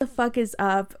fuck is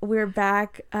up? We're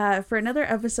back for another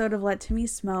episode of Let Timmy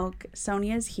Smoke.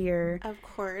 Sonia's here. Of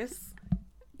course.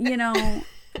 You know,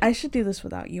 I should do this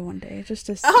without you one day, just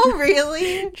to. Oh,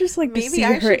 really? Just like maybe to see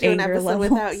I her should do an anger episode levels.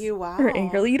 without you. Wow. Her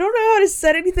anger. You don't know how to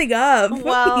set anything up.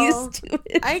 Well, you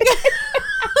stupid.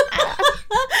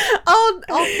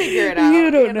 I'll figure it out. You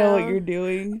don't know what you're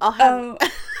doing. I'll have.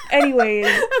 Anyways,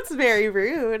 That's very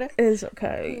rude. it's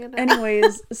okay. You know.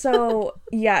 Anyways, so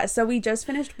we just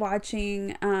finished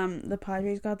watching. The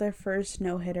Padres got their first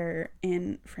no-hitter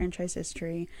in franchise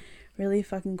history. Really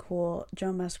fucking cool.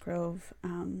 Joe Musgrove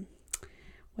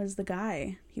was the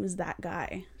guy. He was that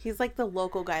guy. He's like the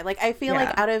local guy. Like, I feel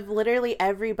like out of literally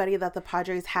everybody that the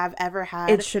Padres have ever had,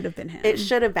 It should have been him. It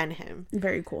should have been him.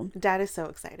 Very cool. Dad is so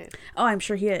excited. Oh, I'm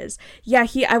sure he is. Yeah,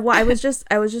 I was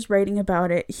just writing about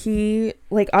it. He,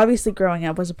 like, obviously growing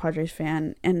up was a Padres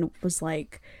fan and was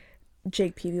like,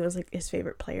 Jake Peavy was like his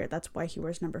favorite player. That's why he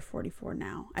wears number 44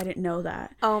 now. I didn't know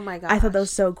that. Oh my god! I thought that was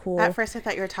so cool. At first, I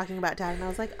thought you were talking about Dad, and I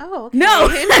was like, "Oh, okay. No,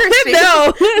 Interesting."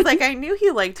 no. Like, I knew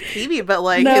he liked Peavy, but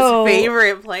like No. his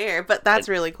favorite player. But that's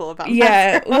really cool about.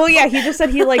 Yeah. Well, yeah. He just said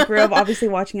he like grew up obviously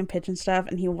watching him pitch and stuff,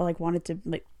 and he like wanted to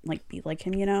like be like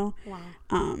him, you know. Wow.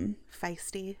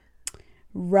 Feisty.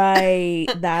 Right.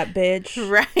 That bitch.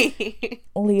 Right.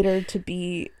 Leader to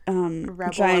be Rebel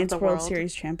Giants of the World world.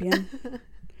 Series champion.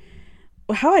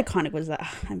 How iconic was that?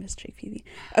 I miss Jake Peavy.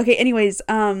 Okay, anyways,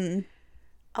 All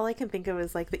I can think of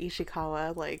is like the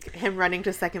Ishikawa, like him running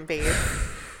to second base.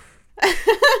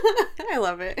 I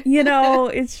love it. you know,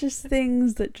 it's just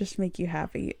things that just make you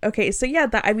happy. Okay, so yeah,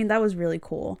 that was really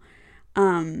cool.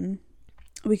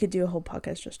 We could do a whole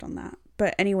podcast just on that.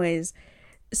 But anyways,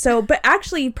 but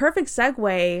actually, perfect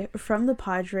segue from the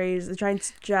Padres. The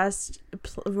Giants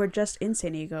were just in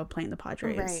San Diego playing the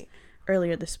Padres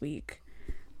earlier this week.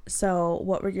 So,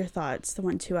 what were your thoughts? The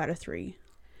 2 out of 3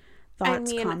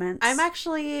 thoughts, comments. I'm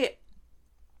actually,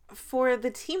 for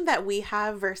the team that we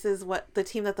have versus what the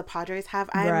team that the Padres have.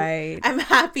 I'm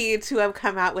happy to have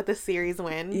come out with a series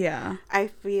win. Yeah, I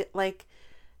feel like.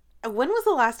 When was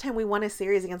the last time we won a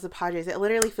series against the Padres? It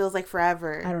literally feels like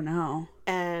forever. I don't know.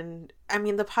 And I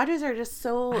mean, the Padres are just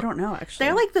so. I don't know, actually.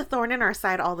 They're like the thorn in our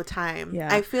side all the time.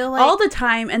 Yeah. I feel like all the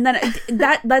time, and then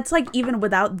that's like even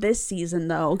without this season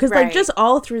though, because like just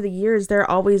all through the years they're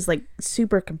always like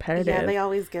super competitive. Yeah, they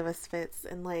always give us fits,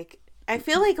 and like I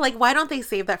feel like why don't they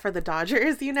save that for the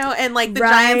Dodgers? You know, and like the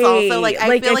Giants also. Like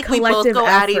I feel like we both go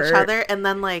at each other, and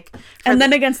then like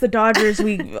then against the Dodgers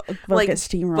we both like get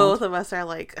steamrolled. Both of us are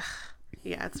like,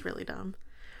 yeah, it's really dumb.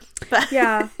 But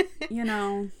yeah, you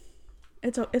know.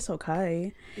 It's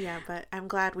okay. Yeah, but I'm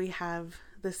glad we have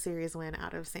the series win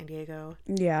out of San Diego.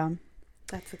 Yeah.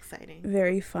 That's exciting.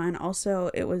 Very fun. Also,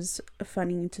 it was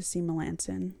funny to see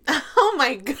Melanson. Oh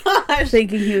my gosh.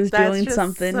 Thinking he was doing just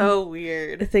something. So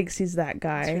weird. Thinks he's that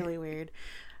guy. It's really weird.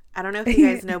 I don't know if you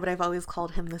guys know, but I've always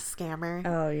called him the scammer.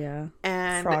 Oh, yeah.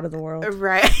 And fraud of the world.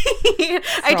 Right.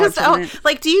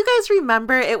 Do you guys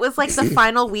remember? It was like the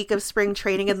final week of spring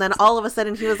training, and then all of a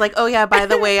sudden he was like, oh, yeah, by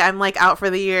the way, I'm like out for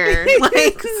the year.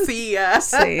 Like, see ya.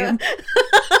 Same.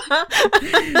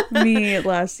 Me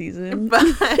last season. But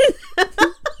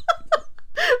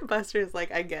Buster's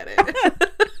like, I get it.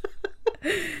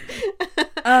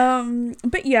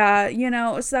 But yeah, you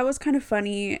know, so that was kind of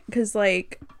funny because,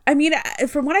 like, I mean,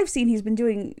 from what I've seen, he's been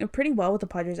doing pretty well with the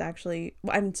Padres, actually.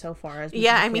 Well, I mean, so far.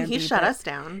 He shut us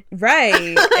down.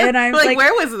 Right. And I'm like,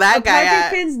 where was that guy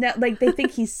at? Fans like, they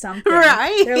think he's something.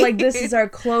 Right. They're like, this is our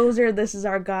closer, this is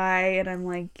our guy. And I'm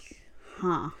like,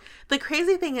 huh. The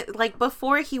crazy thing is, like,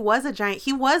 before he was a Giant,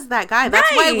 he was that guy. That's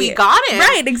why we got him.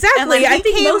 Right, exactly. I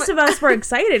think most of us were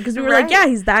excited because we were like, yeah,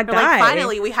 he's that guy. Like,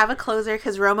 finally, we have a closer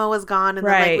because Romo was gone. And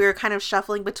then, like, we were kind of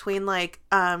shuffling between, like,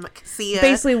 see ya.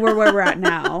 Basically, where we're at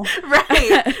now.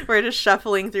 Right. We're just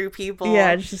shuffling through people.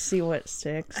 Yeah, just to see what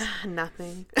sticks.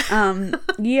 Nothing.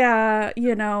 Yeah,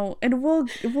 you know, and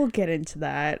we'll get into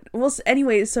that.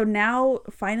 Anyway, so now,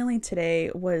 finally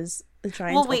today was... The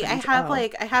Giants. Well, wait,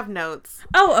 I have notes.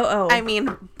 Oh. I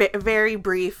mean, very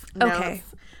brief notes.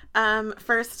 Okay.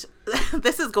 First,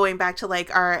 this is going back to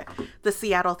like the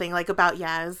Seattle thing, like about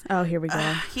Yaz. Oh, here we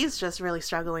go. He's just really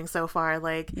struggling so far.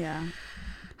 Like, yeah.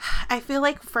 I feel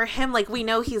like for him, like, we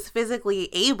know he's physically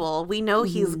able. We know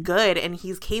he's good and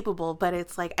he's capable, but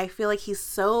it's like, I feel like he's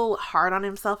so hard on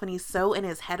himself and he's so in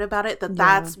his head about it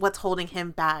that's what's holding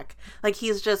him back. Like,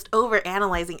 he's just over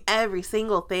analyzing every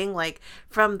single thing, like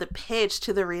from the pitch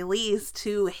to the release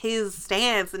to his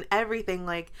stance and everything.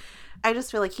 Like, I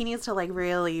just feel like he needs to like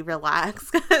really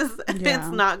relax because it's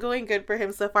not going good for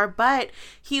him so far. But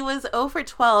he was 0 for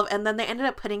 12, and then they ended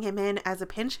up putting him in as a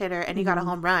pinch hitter, and he got a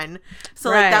home run. So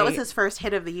like that was his first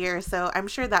hit of the year. So I'm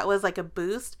sure that was like a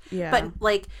boost. Yeah. But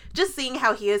like just seeing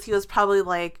how he was probably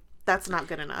like, that's not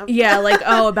good enough. Yeah, like,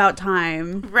 oh, about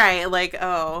time. Right, like,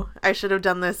 oh, I should have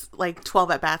done this like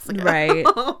 12 at bats ago. Right.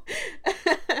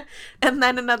 And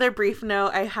then another brief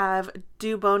note, I have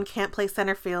Dubon can't play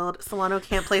center field, Solano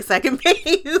can't play second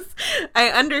base. I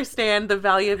understand the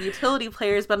value of utility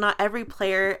players, but not every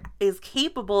player is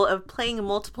capable of playing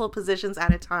multiple positions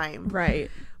at a time.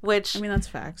 Right. Which, I mean, that's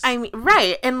facts. I mean,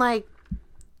 right. And like,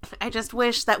 I just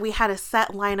wish that we had a set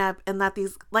lineup and that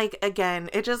these, like, again,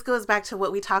 it just goes back to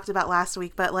what we talked about last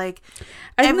week, but like,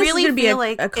 I really feel be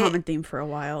like a common theme for a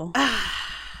while.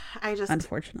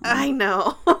 Unfortunately. I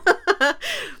know.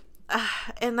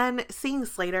 And then seeing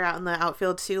Slater out in the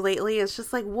outfield too lately, it's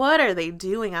just like, what are they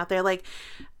doing out there? Like,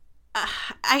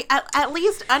 I at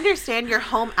least understand your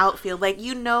home outfield. Like,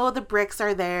 you know the bricks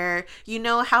are there. You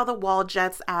know how the wall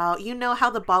jets out. You know how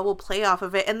the ball will play off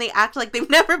of it. And they act like they've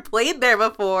never played there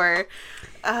before.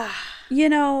 You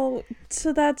know,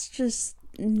 so that's just,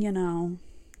 you know,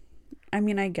 I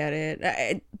mean, I get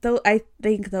it. I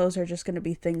think those are just going to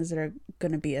be things that are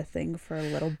going to be a thing for a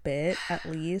little bit, at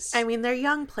least. I mean, they're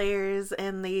young players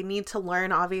and they need to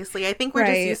learn, obviously. I think we're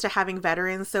just used to having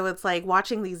veterans, so it's like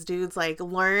watching these dudes like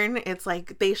learn. It's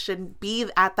like they should be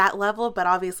at that level, but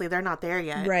obviously they're not there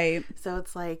yet. Right. So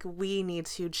it's like we need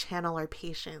to channel our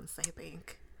patience, I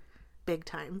think. Big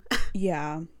time.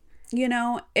 Yeah. You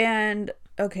know, and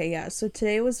okay, yeah. So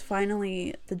today was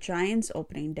finally the Giants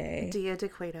opening day. Dia de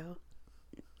Cueto.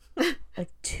 Like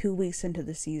 2 weeks into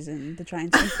the season, the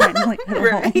Giants are finally at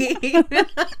home.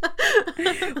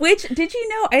 Which, did you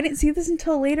know, I didn't see this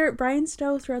until later, Brian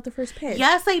Stowe threw out the first pitch.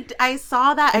 Yes, I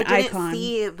saw that. I didn't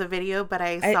see the video, but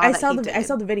I saw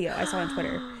the video. I saw it on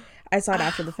Twitter. I saw it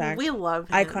after the fact. We love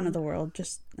him. Icon of the world.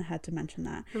 Just had to mention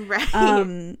that.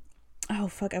 Right. Oh,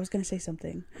 fuck. I was going to say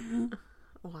something.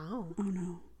 Wow. Oh,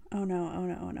 no.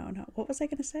 What was I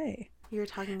going to say? You were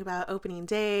talking about opening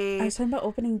day. I was talking about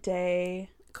opening day.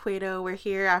 Cueto, we're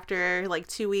here after like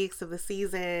 2 weeks of the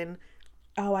season.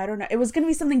 Oh, I don't know. It was going to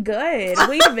be something good.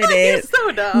 Wait a minute. You're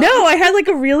so dumb. No, I had like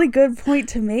a really good point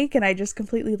to make and I just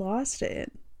completely lost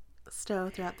it. Stowe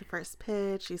throughout the first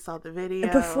pitch. You saw the video.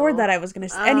 Before that, I was going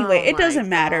to say. Anyway, it doesn't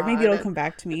matter. Maybe it'll come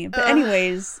back to me. But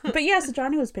anyways. But yeah, so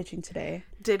Johnny was pitching today.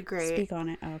 Did great. Speak on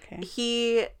it. Oh, okay.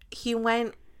 He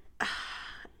went...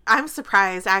 I'm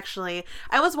surprised, actually.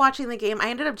 I was watching the game. I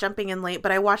ended up jumping in late,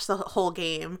 but I watched the whole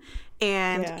game.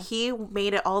 And he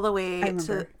made it all the way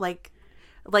to, like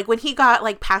when he got,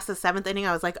 like, past the 7th inning,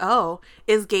 I was like, oh,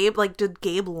 did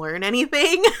Gabe learn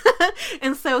anything?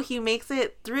 And so he makes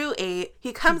it through 8.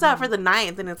 He comes out for the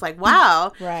 9th, and it's like,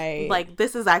 wow. Right. Like,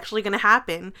 this is actually going to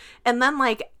happen. And then,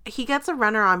 like, he gets a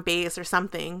runner on base or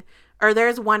something. Or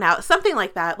there's one out, something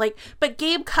like that. Like, but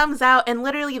Gabe comes out and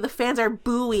literally the fans are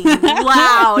booing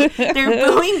loud. They're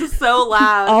booing so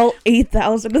loud. All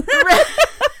 8,000 of them.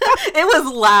 It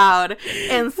was loud.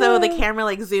 And so the camera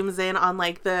like zooms in on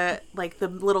like the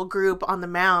little group on the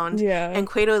mound. Yeah. And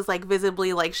Cueto is like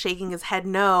visibly like shaking his head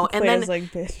no. And Cueto's then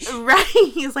like, bitch.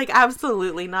 Right. He's like,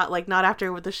 absolutely not. Like, not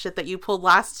after the shit that you pulled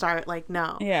last start. Like,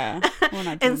 no. Yeah. We're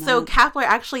not doing And so that. Kapler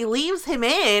actually leaves him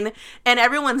in and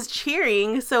everyone's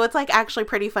cheering. So it's like actually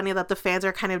pretty funny that the fans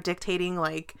are kind of dictating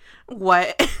like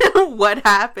what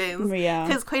happens. Yeah.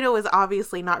 Because Cueto was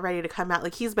obviously not ready to come out.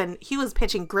 Like, he was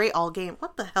pitching great all game.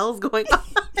 What the hell's going on?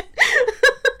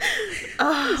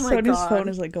 Oh my Sonny's god. phone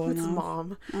is like going It's off.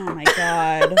 Mom. Oh my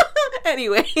god.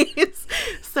 Anyways,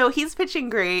 so he's pitching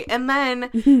great. And then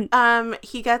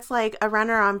he gets like a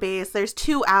runner on base. There's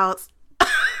 2 outs.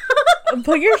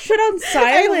 Put your shit on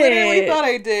silent. I literally thought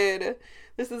I did.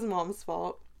 This is Mom's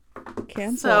fault.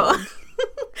 Canceled.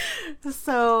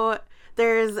 So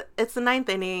it's the 9th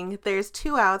inning. There's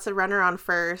 2 outs, a runner on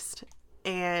first,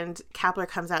 and Kapler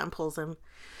comes out and pulls him.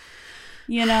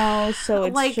 You know, so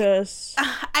it's like, just...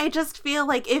 I just feel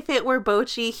like if it were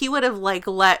Bochy, he would have, like,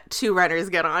 let 2 runners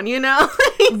get on, you know?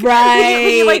 Right.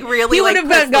 He like, really, he like, would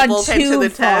have gone bullpen too to the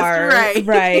far. test.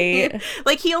 Right.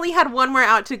 Like, he only had 1 more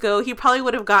out to go. He probably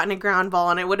would have gotten a ground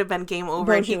ball, and it would have been game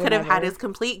over, and he could have had his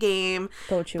complete game.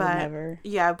 Bochy would never.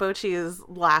 Yeah, Bochy is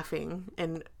laughing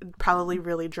and probably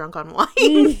really drunk on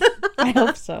wine. I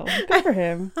hope so. Good for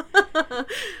him.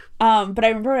 But I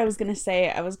remember what I was gonna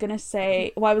say. Hold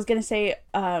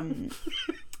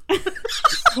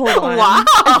on. Wow.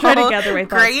 I'm trying to gather my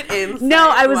thoughts. Great insight.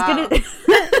 No, I was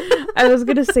I was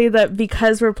gonna say that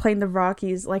because we're playing the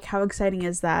Rockies, like how exciting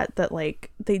is that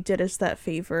like they did us that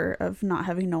favor of not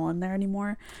having Nolan there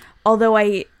anymore.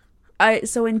 Although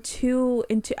so in two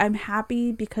I'm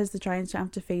happy because the Giants don't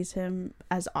have to face him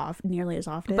nearly as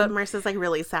often. But Marissa's like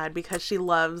really sad because she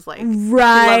loves right. She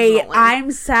loves Nolan.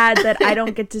 I'm sad that I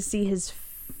don't get to see his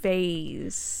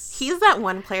face. He's that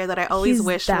one player that I always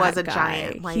wished was a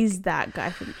Giant. He's that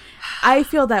guy for me. I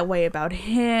feel that way about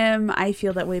him. I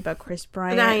feel that way about Chris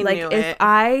Bryant. I like knew if it.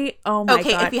 oh my god.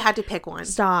 Okay, if you had to pick one.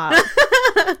 Stop.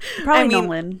 Probably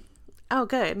Nolan. Oh,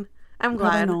 good. I'm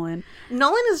glad. Nolan.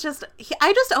 Nolan is just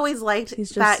I just always liked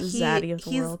he's just that zaddy of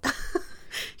the world.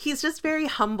 He's just very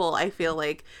humble, I feel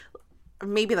like.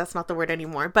 Maybe that's not the word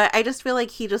anymore, but I just feel like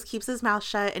he just keeps his mouth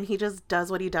shut and he just does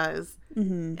what he does.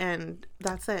 Mm-hmm. And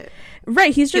that's it.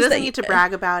 Right. He doesn't need to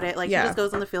brag about it. Like, he just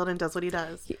goes on the field and does what he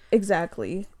does.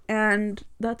 Exactly. And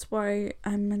that's why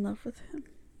I'm in love with him.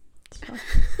 So.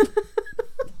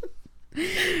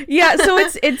 Yeah, so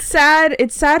it's sad.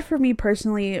 It's sad for me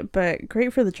personally, but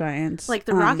great for the Giants. Like,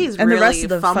 the Rockies and really the rest of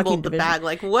the fumbled the bag.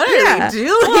 Like, what are they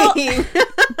doing?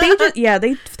 Well,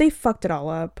 they fucked it all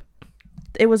up.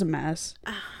 It was a mess.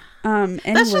 Anyways.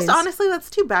 That's just honestly, that's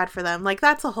too bad for them. Like,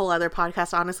 that's a whole other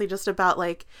podcast, honestly, just about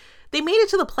like they made it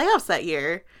to the playoffs that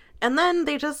year, and then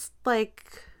they just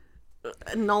like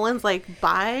Nolan's like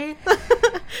bye.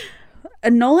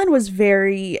 Nolan was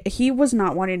he was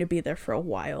not wanting to be there for a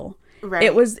while. Right.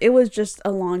 It was just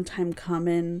a long time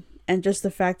coming, and just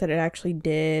the fact that it actually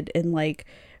did, and like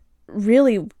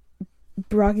really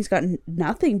Rockies got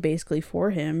nothing basically for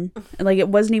him, and like it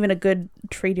wasn't even a good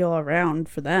trade deal around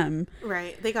for them.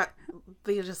 Right. They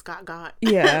just got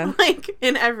yeah. Like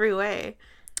in every way,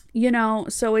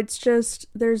 so it's just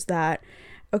there's that.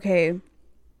 Okay.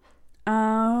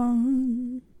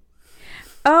 Oh,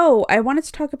 I wanted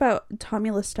to talk about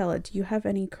Tommy La Stella. Do you have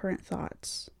any current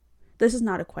thoughts? This is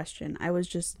not a question. I was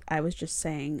just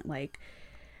saying, like,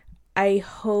 I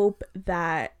hope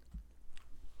that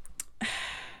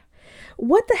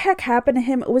what the heck happened to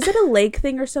him? Was it a leg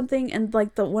thing or something? And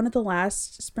like one of the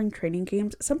last spring training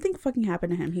games, something fucking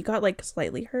happened to him. He got like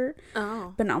slightly hurt,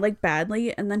 but not like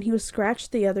badly. And then he was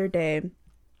scratched the other day.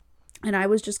 And I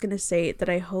was just gonna say that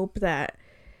I hope that,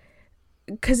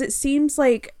 because it seems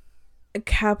like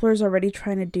Kepler's already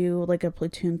trying to do like a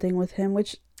platoon thing with him,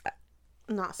 which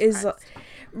is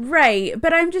right.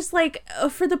 But I'm just like,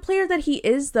 for the player that he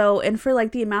is though, and for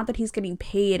like the amount that he's getting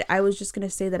paid, I was just gonna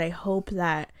say that I hope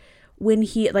that when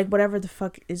he, like, whatever the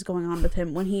fuck is going on with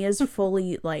him, when he is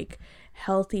fully like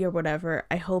healthy or whatever,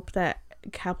 I hope that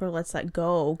Kepler lets that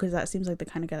go, because that seems like the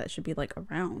kind of guy that should be like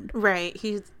around. Right.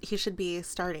 He should be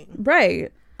starting.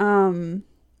 Right.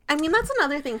 I mean, that's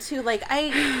another thing too. Like,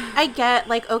 I get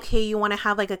like, okay, you want to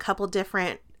have like a couple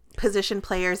different position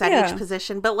players at each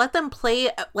position, but let them play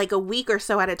like a week or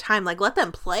so at a time. Like, let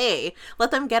them play,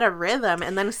 let them get a rhythm,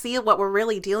 and then see what we're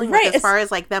really dealing with as far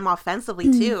as like them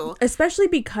offensively too. Especially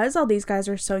because all these guys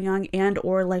are so young, and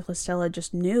or like La Stella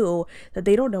just knew that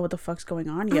they don't know what the fuck's going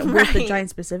on yet with the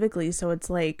Giants specifically. So it's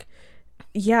like,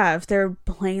 yeah, if they're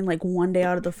playing like one day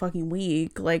out of the fucking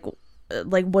week, like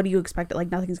what do you expect?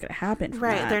 Like, nothing's gonna happen from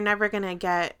that. They're never gonna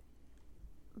get,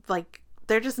 like,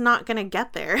 they're just not gonna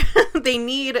get there. They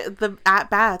need the at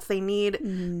bats, they need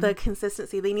the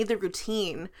consistency, they need the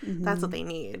routine. That's what they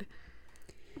need.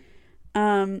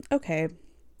 Okay,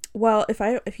 well,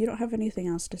 if you don't have anything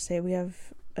else to say, we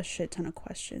have a shit ton of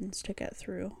questions to get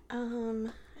through.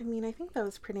 I mean, I think that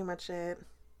was pretty much it.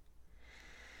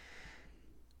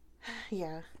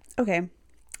 Yeah. Okay.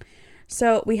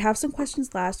 So we have some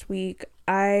questions last week.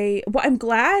 I'm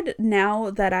glad now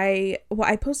that I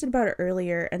posted about it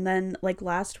earlier, and then like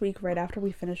last week, right after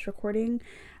we finished recording,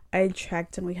 I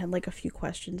checked and we had like a few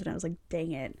questions, and I was like,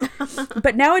 dang it.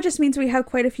 But now it just means we have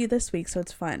quite a few this week, so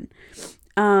it's fun.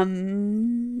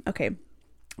 Okay.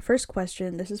 First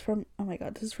question. This is from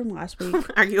last week.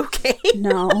 Are you okay?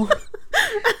 No.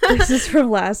 This is from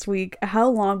last week. How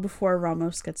long before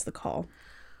Ramos gets the call?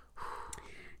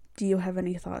 Do you have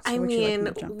any thoughts? I mean,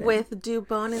 with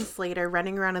Dubon and Slater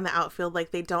running around in the outfield like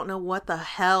they don't know what the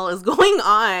hell is going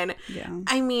on. Yeah.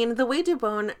 I mean, the way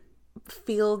Dubon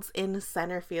fields in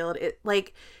center field, it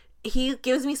like, he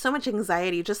gives me so much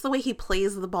anxiety. Just the way he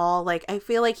plays the ball. Like, I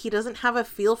feel like he doesn't have a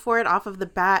feel for it off of the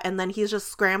bat, and then he's just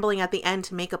scrambling at the end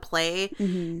to make a play.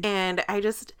 And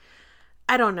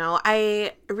I don't know.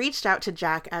 I reached out to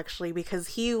Jack, actually, because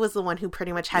he was the one who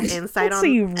pretty much had insight on... So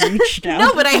you reached out?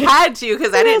 No, but I had to,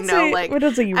 because I didn't know, like... What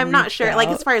else are you I'm not sure, out? like,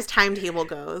 as far as timetable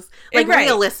goes. Like,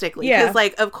 realistically. Because,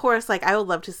 like, of course, like, I would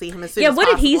love to see him as soon as possible. Yeah,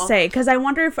 what did he say? Because I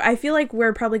wonder if... I feel like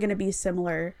we're probably going to be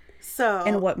similar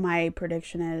in what my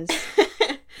prediction is.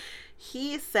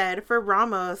 He said for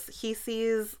Ramos, he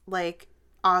sees like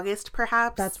August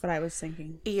perhaps. That's what I was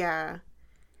thinking. Yeah.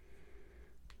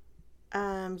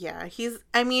 Yeah,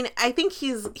 I think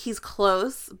he's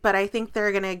close, but I think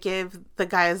they're gonna give the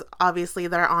guys obviously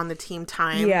that are on the team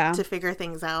time to figure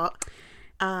things out.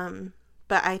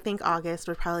 But I think August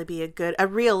would probably be a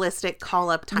realistic call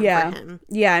up time for him.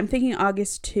 Yeah, I'm thinking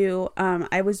August too.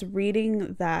 I was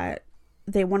reading that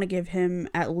they want to give him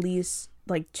at least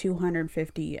like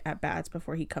 250 at bats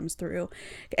before he comes through,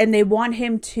 and they want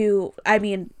him to. I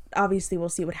mean, obviously we'll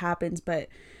see what happens, but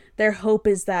their hope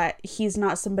is that he's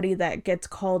not somebody that gets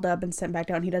called up and sent back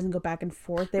down. He doesn't go back and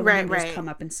forth. They want him to just come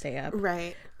up and stay up.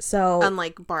 Right. So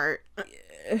unlike Bart.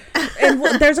 And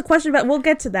there's a question about, we'll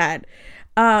get to that.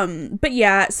 But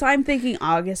yeah, so I'm thinking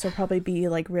August will probably be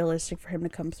like realistic for him to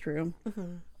come through.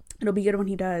 Mm-hmm. It'll be good when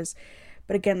he does.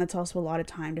 But again, that's also a lot of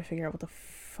time to figure out what the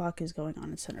fuck is going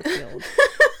on in center field.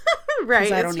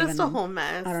 Right. It's just a whole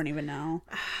mess. I don't even know.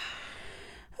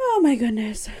 Oh my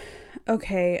goodness.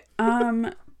 Okay.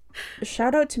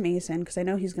 Shout out to Mason, because I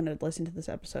know he's gonna listen to this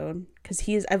episode, because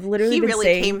I've literally been really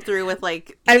saying, came through with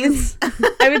like I've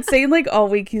been saying like all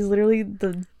week, he's literally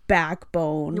the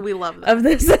backbone we love that. of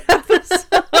this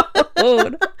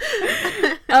episode.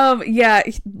 Yeah,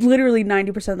 literally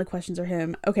 90% of the questions are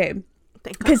him. Okay,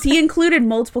 because he included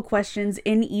multiple questions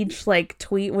in each like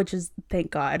tweet, which is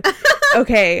thank God.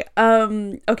 Okay.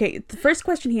 The first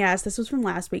question he asked, this was from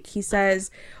last week. He says,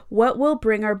 "What will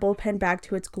bring our bullpen back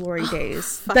to its glory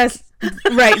days?" That's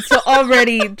right. So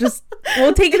already,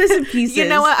 we'll take this in pieces. You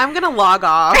know what? I'm gonna log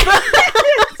off.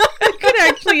 I could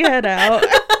actually head out.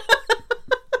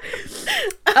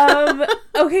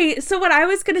 Okay, so what I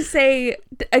was gonna say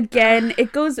again,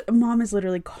 it goes. Mom is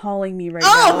literally calling me right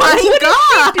now. Oh my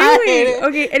God! What is she doing?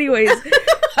 Okay, anyways,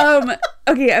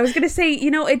 okay, I was gonna say,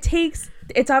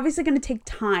 it's obviously gonna take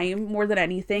time more than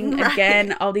anything. Right.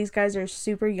 Again, all these guys are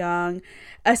super young,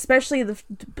 especially the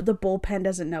bullpen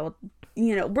doesn't know.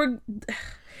 It's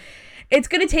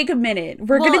gonna take a minute.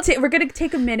 We're gonna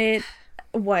take a minute.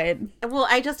 What? Well,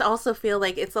 I just also feel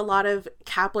like it's a lot of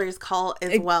Kapler's call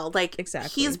as well. Like,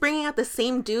 exactly. He's bringing out the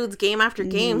same dudes game after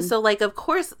game. So, like, of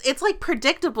course, it's, like,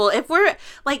 predictable. If we're,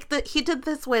 like, he did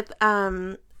this with,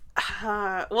 he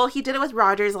did it with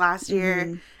Rogers last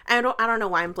year. I don't know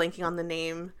why I'm blanking on the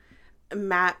name.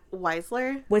 Matt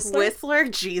Whistler?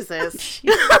 Jesus.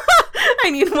 I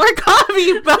need more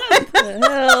coffee, but...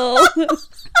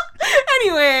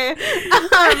 Anyway,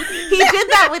 he did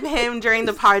that with him during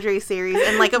the Padres series,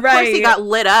 and like of course he got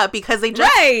lit up because they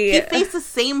just he faced the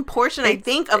same portion I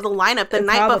think of the lineup the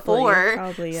night before.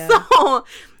 Probably, yeah. So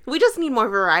we just need more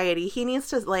variety. He needs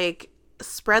to like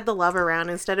spread the love around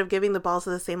instead of giving the balls to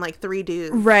the same like three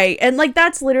dudes. Right, and like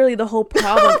that's literally the whole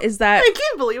problem is that I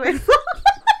can't believe it.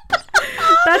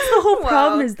 That's the whole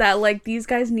problem is that like these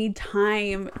guys need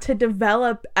time to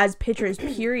develop as pitchers,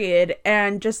 period,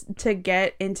 and just to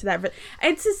get into that.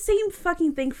 It's the same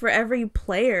fucking thing for every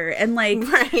player, and like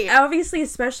obviously,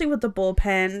 especially with the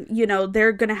bullpen,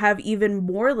 they're gonna have even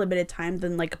more limited time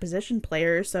than like a position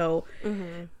player. So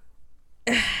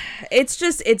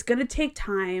it's gonna take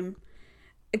time.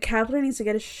 Kapler needs to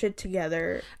get his shit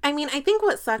together. I mean, I think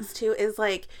what sucks too is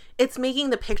like it's making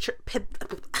the pitchers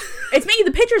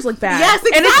look bad. Yes,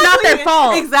 exactly. And it's not their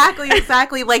fault.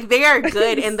 Exactly. Like they are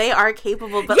good and they are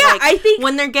capable, but like I think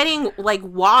when they're getting like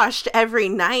washed every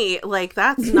night, like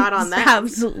that's not on them.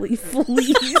 Absolutely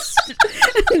fleeced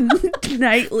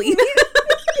nightly.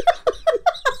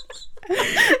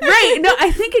 Right. No,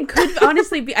 I think it could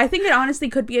honestly be a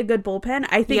good bullpen.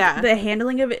 I think the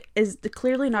handling of it is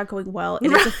clearly not going well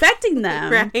and it's affecting them.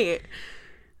 Right.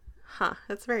 Huh.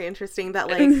 That's very interesting that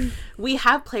like we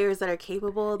have players that are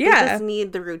capable. They just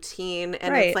need the routine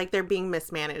and it's like they're being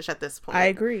mismanaged at this point. I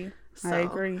agree.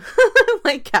 Like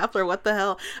Kapler, what the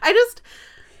hell? I just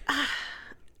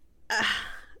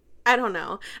I don't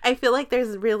know. I feel like I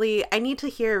need to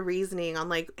hear reasoning on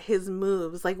like his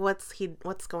moves. Like what's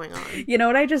going on? You know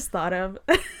what I just thought of?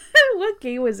 What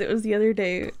game was it? It was the other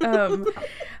day.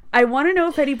 I want to know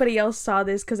if anybody else saw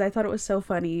this because I thought it was so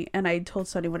funny and I told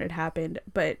Sonny when it happened,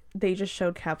 but they just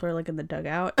showed Kapler like in the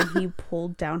dugout and he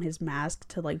pulled down his mask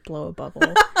to like blow a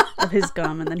bubble of his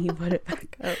gum and then he put it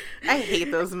back up. I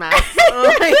hate those masks.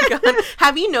 Oh my God.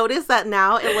 Have you noticed that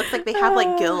now it looks like they have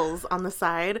like gills on the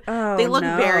side? Oh, they look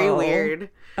very weird.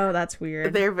 Oh, that's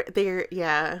weird. They're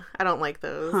I don't like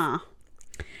those. Huh.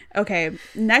 Okay,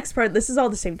 next part. This is all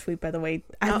the same tweet, by the way.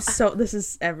 This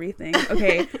is everything.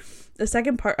 Okay. The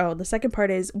second part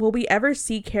is, will we ever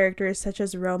see characters such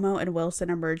as Romo and Wilson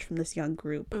emerge from this young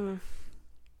group?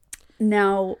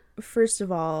 Now, first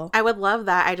of all, I would love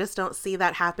that. I just don't see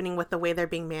that happening with the way they're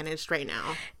being managed right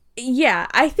now. Yeah,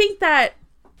 I think that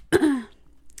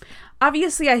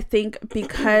obviously I think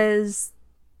because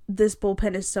this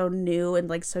bullpen is so new and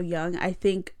like so young, I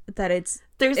think that it's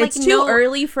too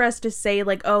early for us to say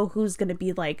like, oh, who's gonna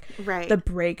be like the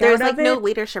breakout. There's like of it. no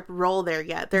leadership role there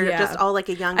yet. They're just all like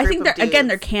a young group I think of dudes. Again,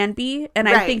 there can be, and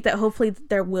I think that hopefully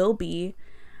there will be.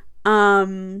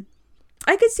 I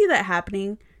could see that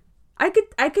happening. I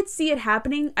could see it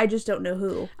happening. I just don't know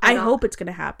who. I hope it's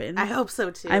gonna happen. I hope so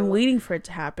too. I'm waiting for it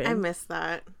to happen. I miss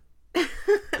that.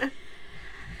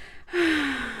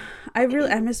 I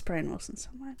miss Brian Wilson so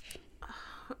much.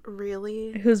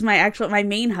 Really? Who's my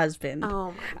main husband.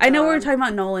 Oh my God. I know we were talking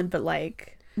about Nolan, but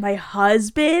like my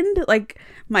husband, like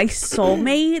my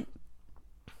soulmate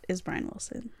is Brian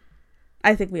Wilson.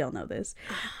 I think we all know this.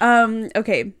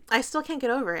 Okay. I still can't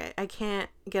get over it. I can't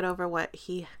get over what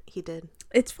he did.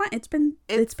 It's fine. It's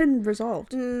been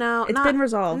resolved. No, it's been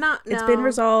resolved. It's been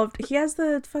resolved. He has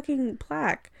the fucking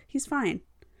plaque. He's fine.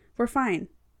 We're fine.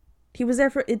 He was there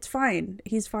for. It's fine.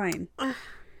 He's fine.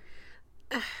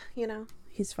 You know.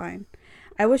 He's fine.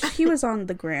 I wish he was on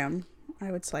the gram.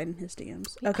 I would slide in his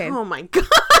DMs. Okay. Oh my God.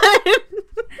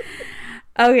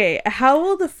 Okay. How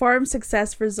will the farm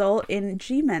success result in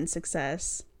G-Men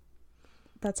success?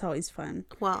 That's always fun.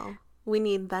 Well, we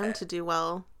need them to do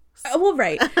well. Well,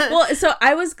 right. Well, so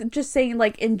I was just saying,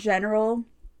 like, in general,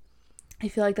 I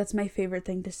feel like that's my favorite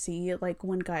thing to see, like,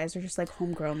 when guys are just, like,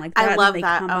 homegrown like that. I love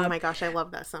that. Oh, my gosh, I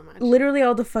love that so much. Literally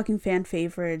all the fucking fan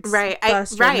favorites. Right.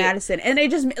 Buster, Madison. And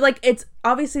it just, like, it's,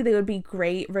 obviously they would be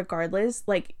great regardless,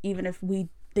 like, even if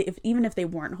they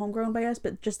weren't homegrown by us,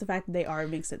 but just the fact that they are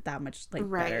makes it that much, like,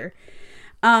 better.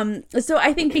 So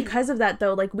I think because of that,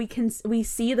 though, like, we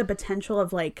see the potential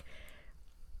of, like,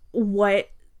 what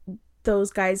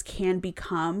those guys can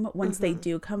become once they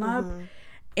do come up.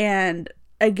 And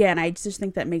again, I just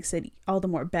think that makes it all the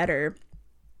more better.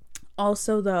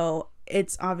 Also, though,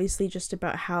 it's obviously just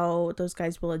about how those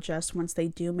guys will adjust once they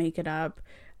do make it up.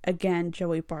 Again,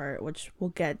 Joey Bart, which we'll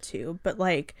get to, but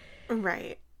like,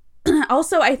 right.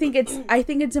 Also, I think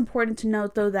it's important to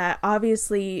note, though, that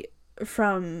obviously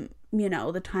from, you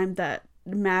know, the time that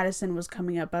Madison was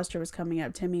coming up, Buster was coming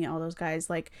up, Timmy, all those guys,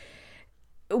 like,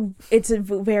 it's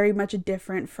very much a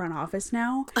different front office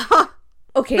now.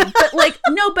 Okay, but like,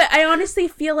 no, but I honestly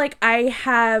feel like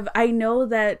I know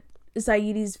that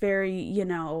Zaidi's very, you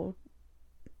know,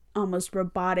 almost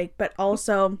robotic, but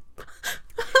also,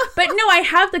 but no, I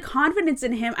have the confidence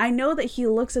in him. I know that he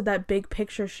looks at that big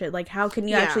picture shit. Like, how can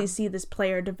you actually see this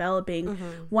player developing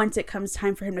once it comes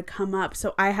time for him to come up?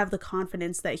 So I have the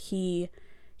confidence that he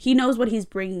knows what he's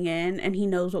bringing in, and he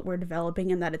knows what we're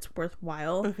developing, and that it's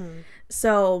worthwhile.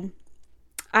 So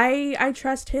I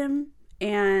trust him,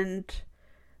 and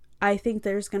I think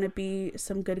there's going to be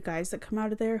some good guys that come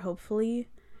out of there, hopefully,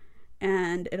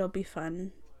 and it'll be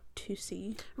fun to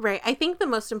see. Right. I think the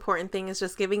most important thing is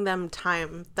just giving them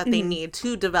time that they need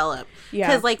to develop. Yeah.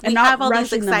 Because, like, we have all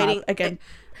these exciting... Again,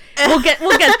 we'll get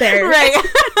there. Right.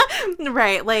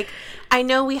 Right. Like, I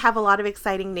know we have a lot of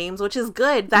exciting names, which is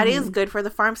good. That is good for the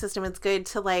farm system. It's good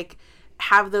to, like,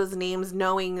 have those names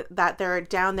knowing that they're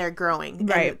down there growing.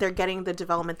 Right. And they're getting the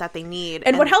development that they need.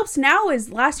 And what helps now is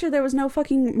last year there was no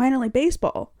fucking minor league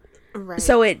baseball. Right.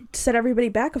 So it set everybody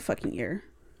back a fucking year.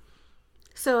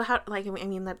 So how, like, I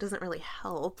mean, that doesn't really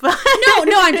help. No,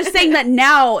 I'm just saying that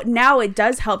now it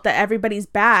does help that everybody's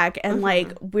back, and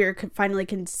like we're finally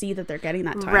can see that they're getting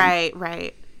that time.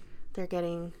 Right. They're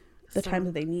getting the time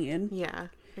that they need. Yeah,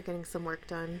 they're getting some work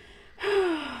done.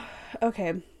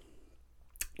 Okay.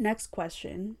 Next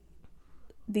question.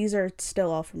 These are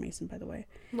still all from Mason, by the way.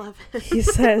 Love it. He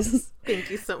says, "Thank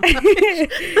you so much."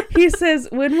 He says,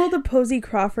 "When will the Posey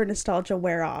Crawford nostalgia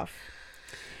wear off?"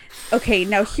 Okay,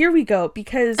 now here we go,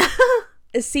 because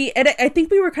see, and I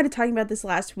think we were kind of talking about this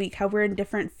last week, how we're in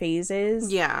different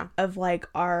phases of like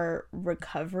our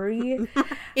recovery.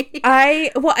 I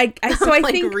like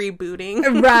think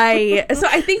rebooting. Right. So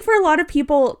I think for a lot of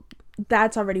people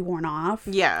that's already worn off.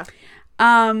 Yeah.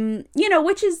 You know,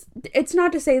 which is, it's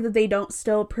not to say that they don't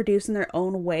still produce in their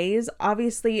own ways.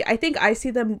 Obviously, I think I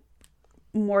see them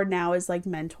more now as like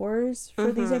mentors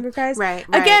for these younger guys. Right.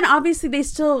 Again, obviously they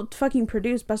still fucking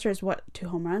produce. Buster has 2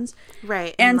 home runs.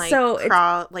 Right. And like, so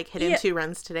Craw like hit in 2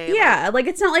 runs today. Yeah, like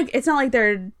it's not like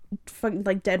they're fucking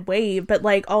like dead weight, but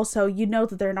like also you know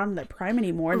that they're not in their prime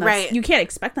anymore. And right. You can't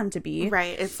expect them to be.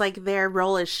 Right. It's like their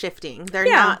role is shifting. They're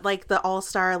not like the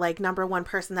all-star like number 1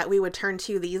 person that we would turn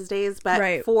to these days,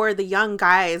 but for the young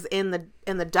guys in the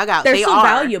dugout, they're still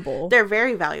valuable. They're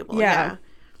very valuable. Yeah.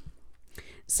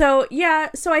 So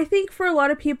I think for a lot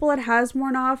of people it has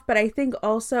worn off, but I think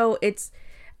also it's,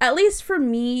 at least for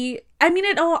me, I mean,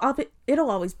 it'll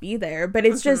always be there, but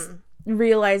it's just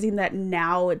realizing that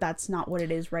now that's not what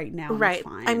it is right now. Right.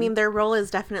 I mean, their role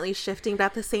is definitely shifting, but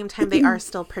at the same time, they are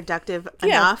still productive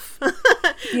enough.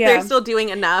 They're still doing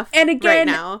enough. And again,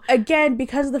 right now.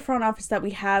 Because of the front office that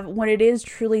we have, when it is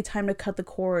truly time to cut the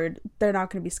cord, they're not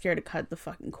going to be scared to cut the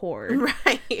fucking cord.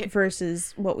 Right.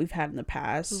 Versus what we've had in the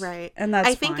past. Right. And that's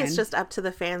I think it's just up to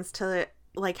the fans to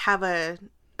like have a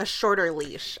shorter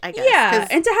leash, I guess. Yeah.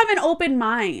 And to have an open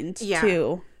mind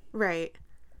too. Right.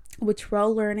 Which we're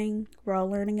all learning. We're all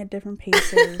learning at different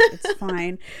paces. It's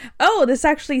fine. Oh, this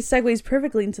actually segues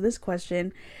perfectly into this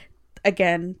question.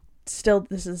 Again, still,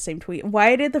 this is the same tweet.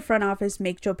 Why did the front office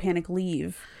make Joe Panic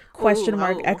leave? Question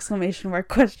mark, exclamation mark,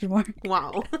 question mark.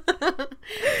 Wow.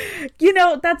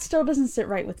 That still doesn't sit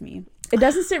right with me. It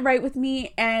doesn't sit right with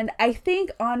me. And I think,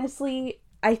 honestly,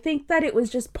 that it was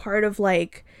just part of,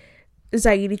 like,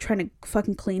 Zaidi trying to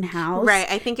fucking clean house. Right.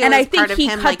 I think it was part of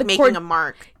him like making a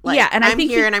mark. Like, and I'm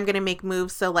here and I'm going to make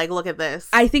moves. So like, look at this.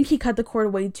 I think he cut the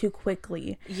cord way too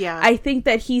quickly. Yeah. I think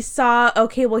that he saw,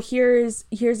 okay, well, here's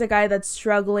a guy that's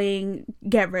struggling.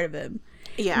 Get rid of him.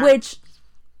 Yeah. Which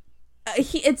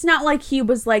it's not like he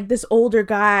was like this older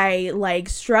guy, like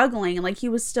struggling. Like he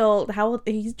was still,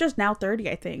 he's just now 30,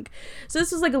 I think. So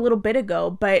this was like a little bit ago,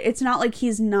 but it's not like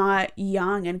he's not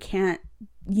young and can't,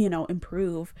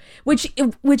 improve, which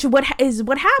what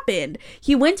happened.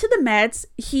 He went to the Mets,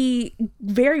 he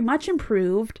very much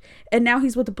improved, and now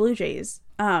he's with the Blue Jays,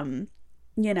 and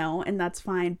that's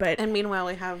fine. But and meanwhile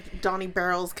we have Donnie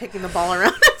Barrels kicking the ball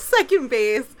around at second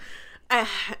base. I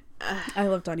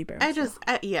love Donnie Barrels.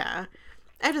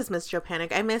 I just miss Joe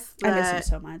Panic. I miss him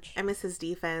so much. I miss his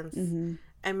defense.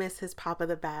 I miss his pop of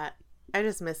the bat. I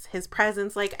just miss his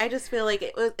presence. Like, I just feel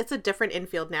like it's a different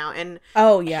infield now, and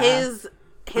his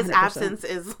 100%. Absence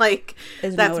is like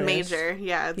that's noticed. Major.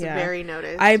 Yeah, it's very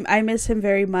noticed. I miss him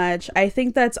very much. I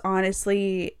think that's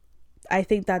honestly,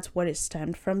 what it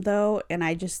stemmed from, though, and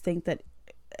I just think that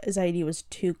Zaidi was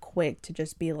too quick to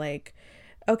just be like,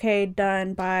 okay,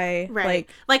 done, bye. Right.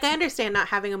 Like I understand not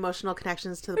having emotional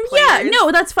connections to the players. Yeah,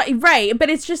 no, that's fine. Right, but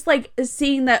it's just like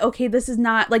seeing that, okay, this is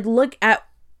not like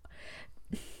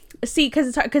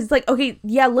because it's like, okay,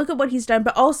 yeah, look at what he's done,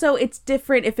 but also it's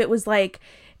different if it was like,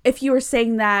 if you were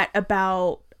saying that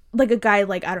about like a guy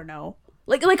like, I don't know,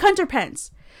 like Hunter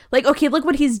Pence, like, okay, look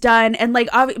what he's done, and like,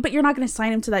 but you're not going to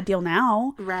sign him to that deal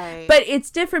now, right? But it's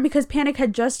different because Panic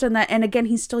had just done that, and again,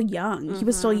 he's still young. He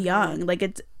was still young, like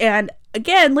and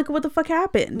again, look at what the fuck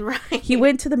happened. Right, he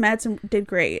went to the Mets and did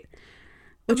great.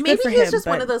 Which maybe he's just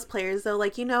one of those players, though,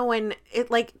 like, when it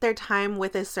like their time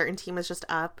with a certain team is just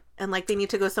up and like they need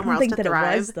to go somewhere else to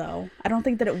thrive. I don't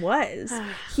think that it was.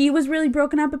 He was really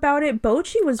broken up about it.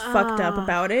 Bochy was fucked up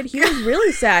about it. He was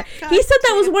really sad. He said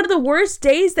that was one of the worst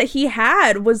days that he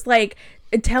had, was like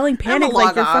telling Panic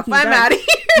like, you're fucking done. I'm out of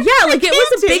here. Yeah, like it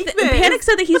was a big Panic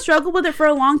said that he struggled with it for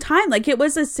a long time. Like it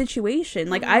was a situation.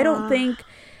 Like I don't think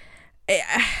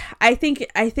I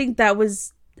think that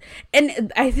was.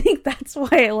 And I think that's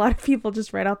why a lot of people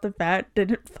just right off the bat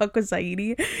didn't fuck with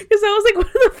Zaidi, because that was like one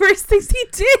of the first things he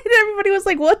did. Everybody was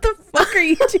like, what the fuck are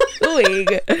you doing?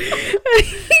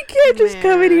 You can't just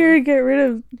come in here and get rid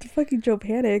of fucking Joe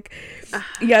Panic.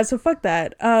 Yeah, so fuck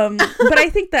that. But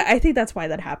I think that's why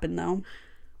that happened, though,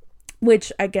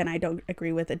 which again I don't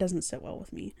agree with. It doesn't sit well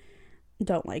with me.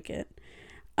 Don't like it.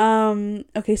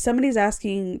 Okay, somebody's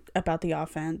asking about the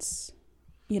offense.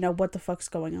 What the fuck's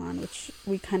going on, which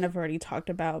we kind of already talked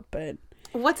about. But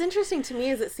what's interesting to me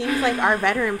is it seems like our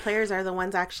veteran players are the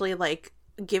ones actually like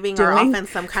giving our offense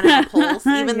some kind of a pulse,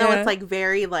 even though it's like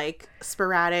very like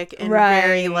sporadic and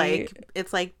very like,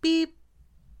 it's like beep.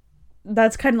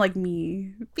 That's kind of like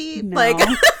me. Beep. Now. Like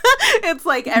it's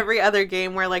like every other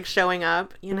game we're like showing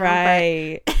up,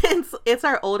 right? But it's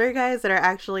our older guys that are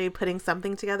actually putting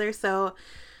something together. So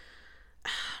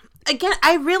again,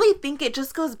 I really think it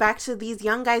just goes back to these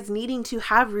young guys needing to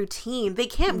have routine. They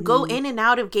can't go in and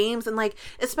out of games, and like,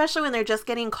 especially when they're just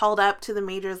getting called up to the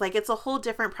majors, like it's a whole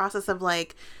different process of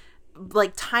like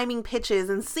timing pitches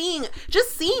and seeing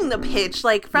the pitch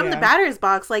like from the batter's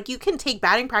box. Like you can take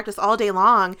batting practice all day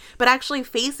long, but actually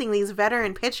facing these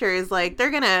veteran pitchers, like they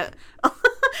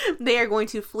are going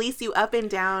to fleece you up and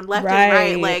down, left and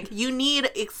right. Like you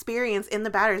need experience in the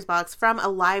batter's box from a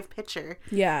live pitcher.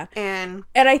 Yeah. And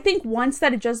I think once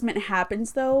that adjustment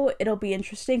happens, though, it'll be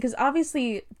interesting, because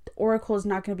obviously Oracle is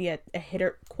not going to be a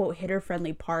hitter, quote, hitter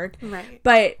friendly park. Right.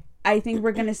 But I think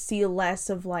we're going to see less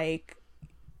of like,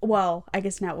 well, I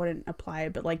guess that wouldn't apply,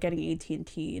 but like getting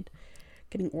AT&T'd,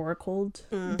 getting oracled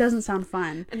doesn't sound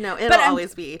fun. No, it'll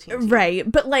always be AT&T.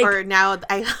 Right, but like... Or now,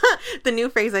 the new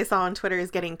phrase I saw on Twitter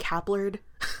is getting Kaplered.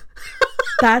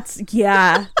 That's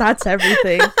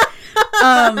everything.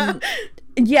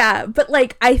 Yeah, but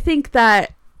like I think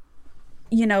that,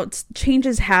 you know,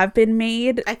 changes have been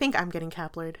made. I think I'm getting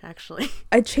Kaplered, actually.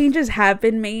 Changes have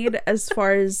been made as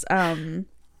far as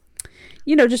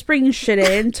you know, just bringing shit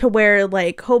in to where,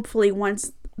 like, hopefully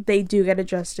once they do get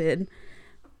adjusted,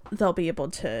 they'll be able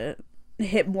to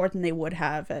hit more than they would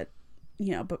have at,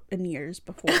 you know, in years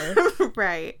before.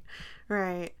 Right.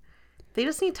 They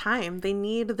just need time. They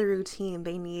need the routine.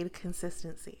 They need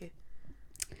consistency.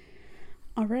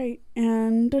 All right.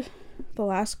 And the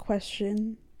last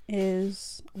question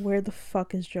is, where the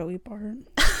fuck is Joey Bart?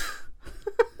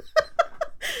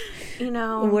 You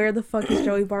know, where the fuck is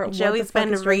Joey Bart? Joey's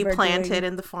been replanted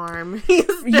in the farm.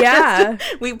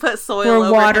 We put soil We're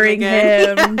over watering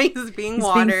him. Yeah, he's being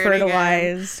watered,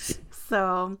 fertilized. Again.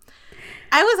 So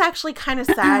I was actually kind of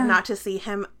sad not to see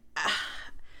him.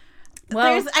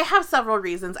 Well, I have several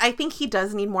reasons. I think he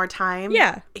does need more time.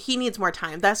 Yeah. He needs more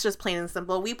time. That's just plain and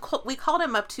simple. We called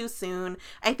him up too soon.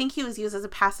 I think he was used as a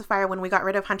pacifier when we got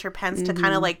rid of Hunter Pence to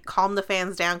kind of like calm the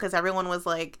fans down because everyone was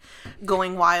like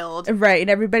going wild. Right. And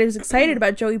everybody was excited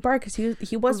about Joey Bart because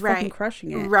he was fucking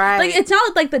crushing it. Right. Like, it's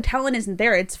not like the talent isn't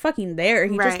there. It's fucking there.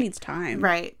 He just needs time.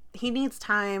 Right. He needs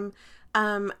time.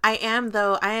 I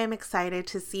am excited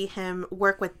to see him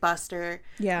work with Buster.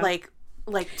 Yeah.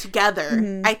 Like together.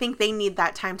 Mm-hmm. I think they need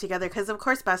that time together because of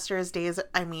course Buster's days,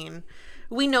 I mean,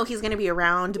 we know he's going to be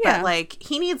around, but like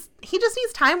he just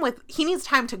needs time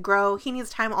to grow. He needs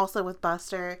time also with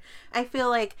Buster. I feel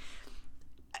like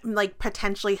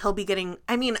potentially he'll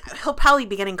probably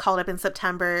be getting called up in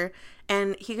September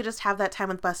and he could just have that time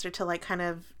with Buster to like kind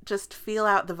of just feel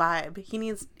out the vibe. He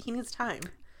needs time.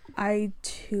 I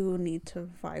too need to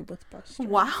vibe with Buster.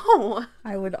 Wow.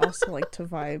 I would also like to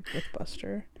vibe with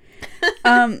Buster.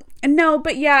 No,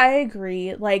 but yeah, I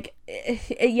agree. Like,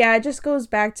 it just goes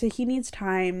back to he needs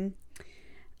time.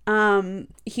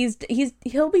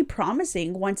 He'll be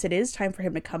promising once it is time for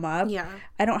him to come up. Yeah.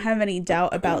 I don't have any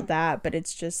doubt about that, but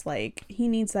it's just like he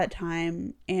needs that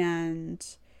time. And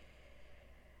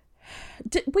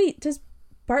does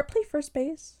Bart play first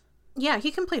base? Yeah,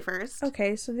 he can play first.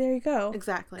 Okay, so there you go.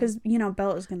 Exactly. Because, you know,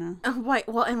 Belt is gonna... Right,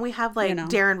 well, and we have, like,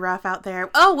 Darren Ruff out there.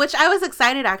 Oh, which I was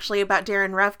excited, actually, about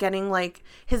Darren Ruff getting, like,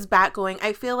 his bat going.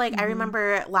 I feel like, I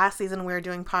remember last season we were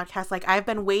doing podcasts, like, I've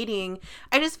been waiting.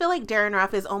 I just feel like Darren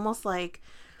Ruff is almost, like...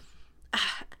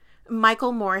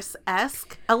 Michael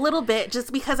Morse-esque a little bit,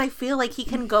 just because I feel like he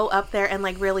can go up there and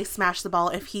like really smash the ball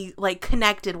if he like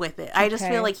connected with it. I just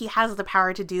feel like he has the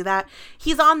power to do that.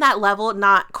 He's on that level,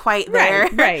 not quite there.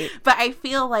 Right. But I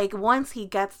feel like once he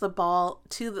gets the ball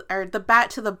the bat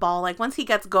to the ball, like once he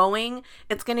gets going,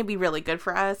 it's going to be really good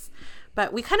for us.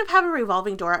 But we kind of have a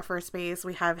revolving door at first base.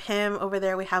 We have him over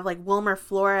there. We have like Wilmer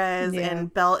Flores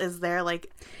and Belt is there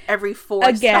like every 4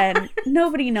 Again,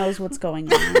 nobody knows what's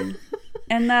going on.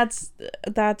 And that's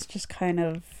just kind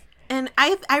of... And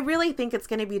I really think it's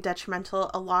going to be detrimental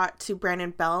a lot to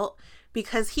Brandon Belt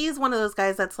because he's one of those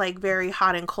guys that's like very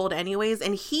hot and cold anyways.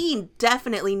 And he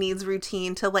definitely needs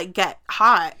routine to like get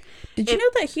hot. Did you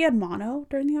know that he had mono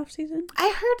during the offseason? I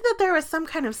heard that there was some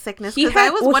kind of sickness because I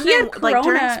was wondering like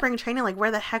during spring training, like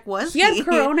where the heck was he? He had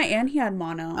corona and he had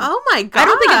mono. Oh my God. I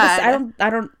don't think I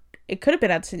don't it could have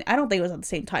been at the same, I don't think it was at the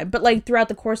same time, but like throughout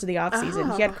the course of the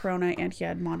offseason, he had corona and he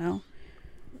had mono.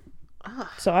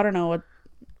 So I don't know what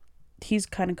he's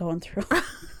kind of going through.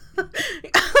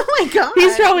 Oh my God.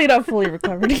 He's probably not fully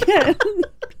recovered yet.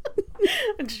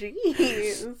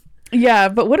 Jeez. Yeah,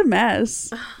 but what a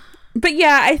mess. But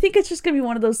yeah, I think it's just going to be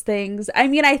one of those things. I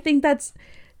mean, I think that's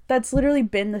literally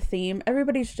been the theme.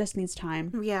 Everybody just needs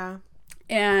time. Yeah.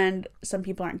 And some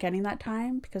people aren't getting that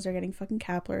time because they're getting fucking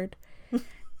Kaplered.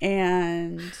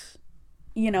 And,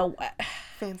 you know.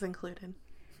 Fans included.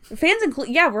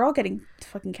 Yeah, we're all getting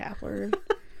fucking Kaplered.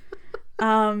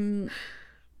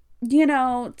 You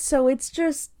know, so it's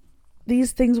just,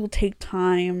 these things will take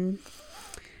time.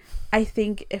 I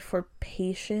think if we're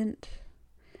patient,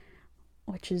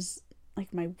 which is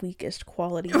like my weakest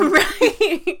quality.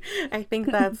 Right. I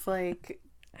think that's like...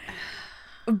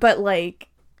 But like,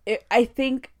 I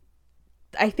think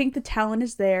the talent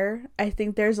is there. I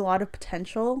think there's a lot of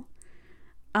potential.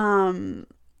 I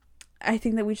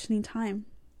think that we just need time.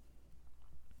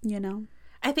 You know?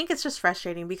 I think it's just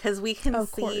frustrating because we can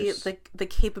see the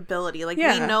capability. Like,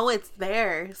 we know it's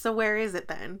there. So where is it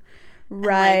then?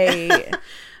 Right. Like,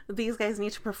 these guys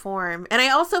need to perform. And I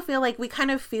also feel like we kind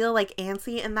of feel like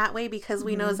antsy in that way because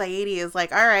we know Zaidi is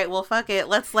like, all right, well, fuck it.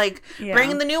 Let's like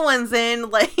bring the new ones in.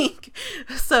 Like,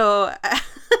 so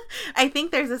I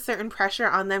think there's a certain pressure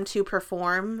on them to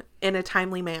perform in a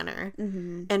timely manner.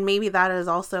 Mm-hmm. And maybe that is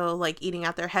also like eating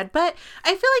at their head. But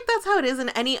I feel like that's how it is in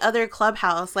any other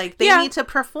clubhouse. Like they need to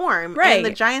perform. Right. And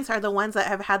the Giants are the ones that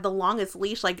have had the longest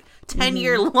leash, like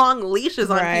 10-year long leashes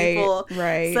on people.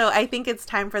 Right. So I think it's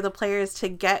time for the players to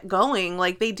get going.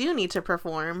 Like they do need to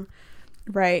perform.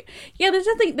 Right. Yeah,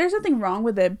 there's nothing wrong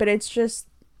with it, but it's just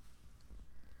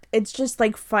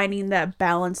like finding that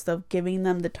balance of giving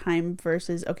them the time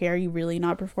versus, okay, are you really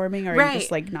not performing, or are you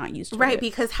just like not used to it? Right,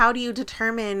 because how do you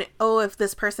determine, if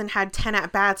this person had 10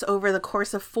 at-bats over the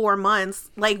course of 4 months?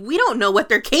 Like, we don't know what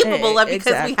they're capable of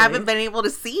because we haven't been able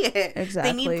to see it.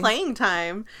 Exactly. They need playing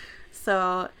time.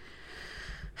 So,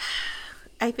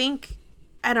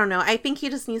 I don't know. I think he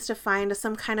just needs to find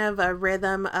some kind of a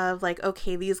rhythm of like,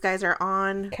 okay, these guys are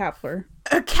on. Kapler.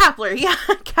 Kapler, yeah.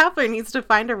 Kapler needs to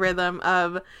find a rhythm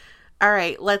of, all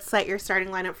right, let's set your starting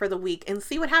lineup for the week and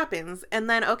see what happens. And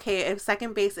then, okay, if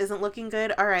second base isn't looking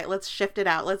good, all right, let's shift it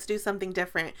out. Let's do something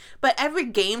different. But every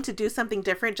game to do something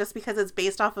different just because it's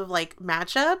based off of like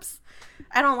matchups,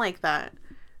 I don't like that.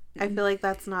 I feel like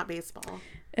that's not baseball.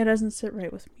 It doesn't sit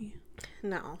right with me.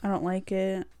 No. I don't like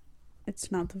it.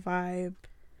 It's not the vibe.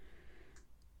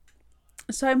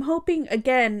 So I'm hoping,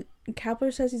 again,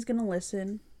 Kapler says he's going to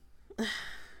listen.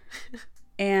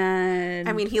 And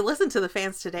I mean, he listened to the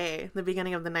fans today, the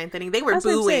beginning of the 9th inning. They were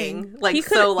booing like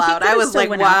so loud. I was like,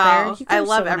 wow. I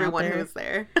love everyone who was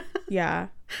there. Yeah.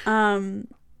 You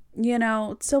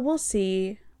know, so we'll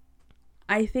see.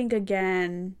 I think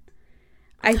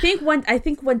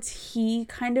once he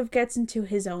kind of gets into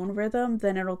his own rhythm,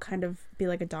 then it'll kind of be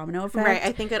like a domino effect. Right.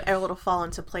 I think it'll fall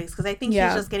into place because I think he's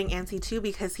just getting antsy too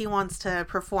because he wants to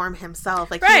perform himself.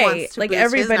 Like he wants to like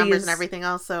boost his numbers and everything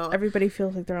else. So everybody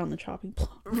feels like they're on the chopping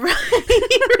block, right?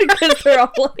 Because they're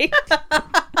all like,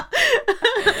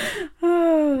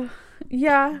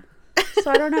 yeah.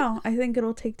 So I don't know. I think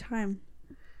it'll take time.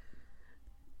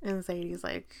 And Zaidi's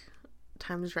like,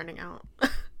 time's running out.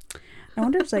 I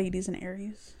wonder if Zaidi's an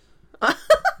Aries.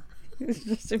 He's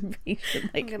just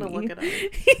impatient like I'm gonna look it up.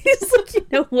 He's like, you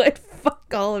know what?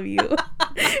 Fuck all of you.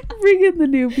 Bring in the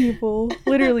new people.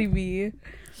 Literally me.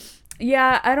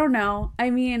 Yeah, I don't know.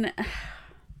 I mean,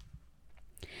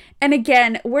 and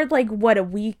again, we're like, what, a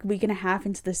week and a half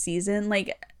into the season?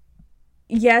 Like,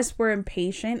 yes, we're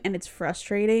impatient and it's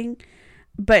frustrating,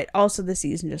 but also the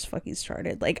season just fucking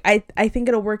started. Like, I think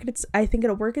it'll work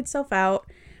itself out.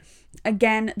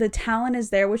 Again, the talent is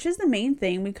there, which is the main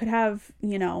thing. We could have,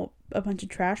 you know, a bunch of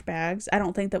trash bags. I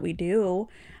don't think that we do.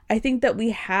 I think that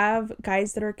we have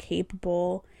guys that are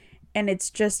capable, and it's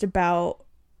just about,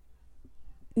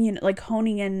 you know, like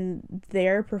honing in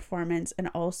their performance and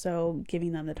also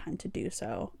giving them the time to do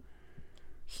so.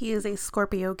 He is a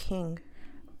Scorpio king.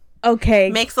 Okay.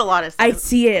 Makes a lot of sense. I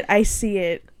see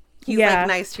it. He's like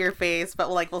nice to your face,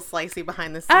 but like will slice you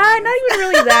behind the scenes. Not even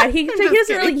really that. He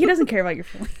doesn't care about your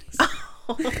feelings.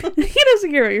 Oh. He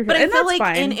doesn't care about your feelings. But I feel like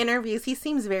fine. In interviews he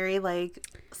seems very like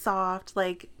soft,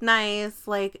 like nice,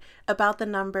 like about the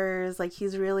numbers, like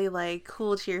he's really like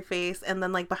cool to your face, and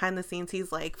then like behind the scenes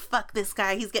he's like, fuck this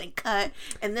guy, he's getting cut,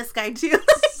 and this guy too.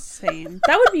 Same.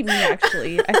 That would be me,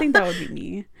 actually. I think that would be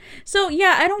me. So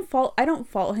yeah, I don't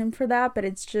fault him for that, but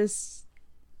it's just,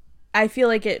 I feel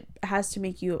like it has to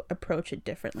make you approach it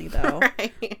differently, though.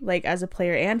 Right. Like, as a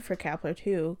player and for Kapler,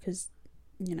 too, because,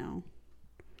 you know,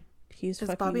 he's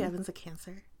Is Bobby Evans a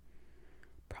Cancer?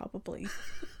 Probably.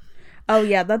 Oh,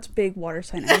 yeah, that's big water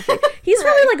sign energy. He's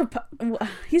probably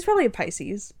he's probably a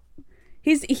Pisces.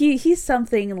 He's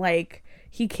something like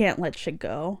he can't let shit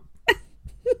go.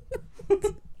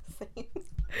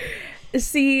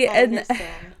 See, and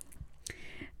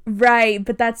right,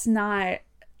 but that's not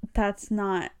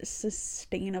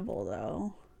sustainable,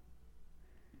 though.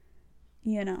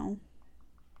 You know.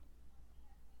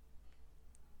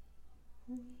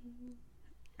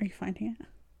 Are you finding it?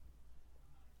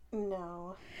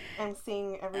 No. I'm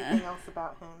seeing everything else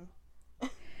about him.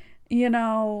 You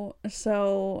know,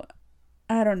 so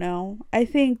I don't know. I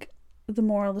think the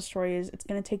moral of the story is it's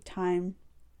going to take time.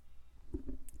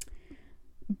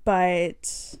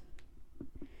 But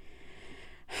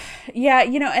yeah,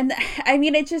 you know, and I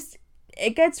mean,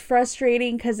 it gets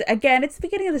frustrating because, again, it's the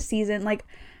beginning of the season. Like,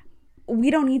 we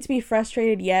don't need to be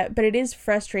frustrated yet, but it is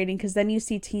frustrating because then you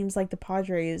see teams like the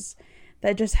Padres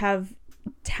that just have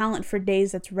talent for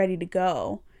days that's ready to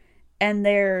go, and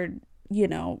they're, you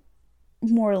know,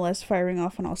 more or less firing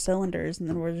off on all cylinders, and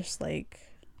then we're just like,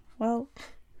 well,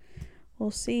 we'll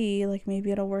see. Like,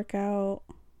 maybe it'll work out.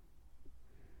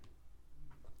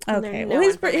 Okay, well,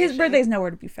 his birthday's nowhere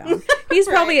to be found. He's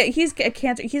probably he's a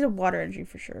Cancer. He's a water energy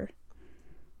for sure.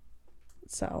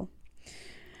 So,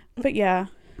 But yeah,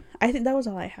 I think that was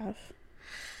all I have.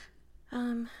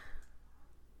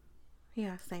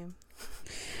 Yeah, same.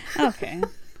 Okay.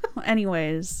 Well,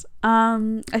 anyways,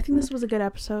 I think this was a good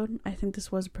episode. I think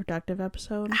this was a productive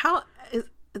episode.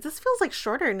 This feels like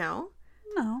shorter, no?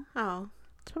 No. Oh.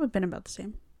 It's probably been about the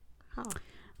same.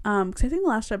 Oh. Because I think the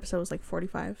last episode was like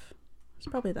 45. It's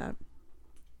probably that.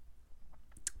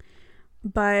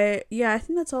 But yeah, I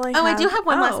think that's all I have. I do have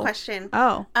one last question.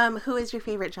 Oh. Who is your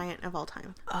favorite giant of all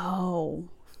time? Oh.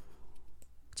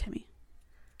 Timmy.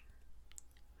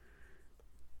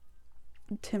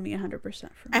 Timmy 100%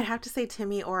 for me. I'd have to say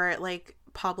Timmy, or like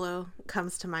Pablo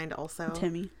comes to mind also.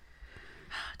 Timmy.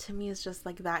 Timmy is just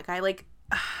like that guy. Like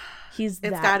it's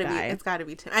gotta guy. It's gotta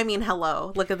be Timmy. I mean,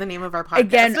 hello. Look at the name of our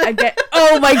podcast. Again.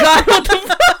 Oh my god. What the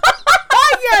fuck?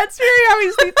 Yeah, it's very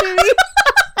obviously Timmy.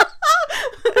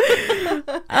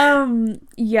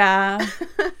 Yeah.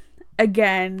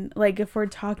 Again, like if we're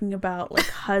talking about like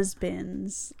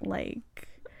husbands, like,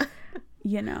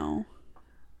 you know,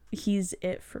 he's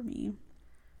it for me.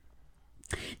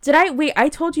 I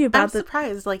told you about I'm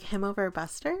surprised, like him over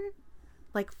Buster?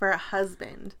 Like for a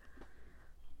husband.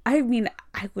 I mean,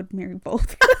 I would marry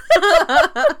both.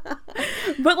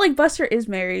 But like Buster is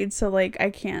married, so like I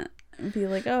can't be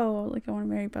like, oh, like I want to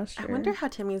marry Buster. I wonder how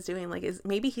Timmy's doing. Like,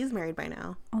 maybe he's married by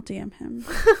now. I'll DM him.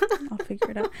 I'll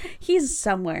figure it out. He's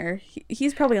somewhere.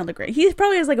 He's probably on the grid. He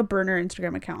probably has like a burner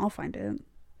Instagram account. I'll find it.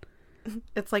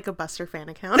 It's like a Buster fan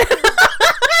account.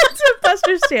 It's a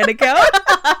Buster Stan account.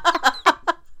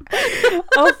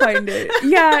 I'll find it.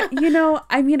 Yeah, you know,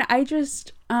 I mean, I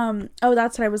just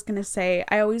that's what I was gonna say.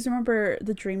 I always remember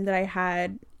the dream that I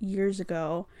had years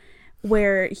ago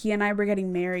where he and I were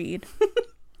getting married.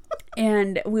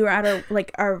 And we were at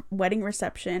our wedding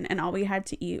reception, and all we had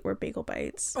to eat were bagel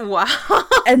bites. Wow.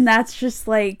 And that's just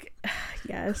like,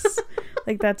 yes,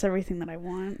 like that's everything that I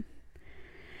want.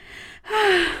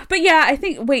 But yeah, I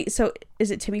think, wait, so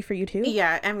is it Timmy for you too?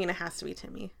 Yeah, I mean, it has to be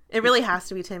Timmy. It really has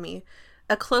to be Timmy.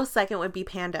 A close second would be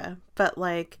Panda, but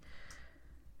like,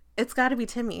 it's got to be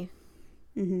Timmy.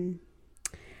 Mm-hmm.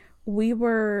 We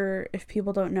were, if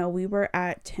people don't know, we were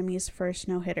at Timmy's first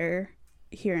no-hitter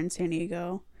here in San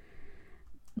Diego.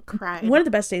 Cried. One of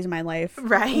the best days of my life.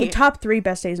 Right. Top 3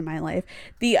 best days of my life.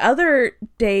 The other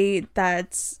day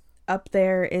that's up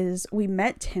there is we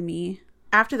met Timmy.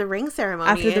 After the ring ceremony.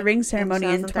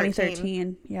 In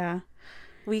 2013. Yeah.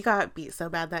 We got beat so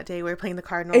bad that day. We were playing the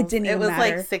Cardinals. It was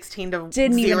matter. Like 16-0.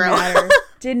 Didn't even matter.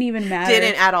 Didn't even matter.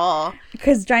 Didn't at all.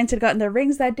 Because Giants had gotten their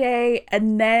rings that day.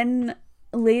 And then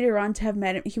later on to have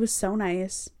met him, he was so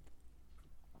nice.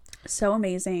 So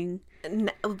amazing.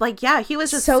 Like, yeah, he was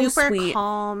just so super sweet.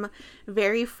 Calm,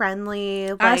 very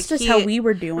friendly. Like, asked us how we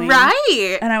were doing.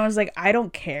 Right. And I was like, I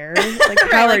don't care. Like,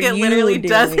 how like, are it you literally doing?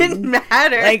 doesn't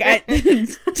matter. Like, I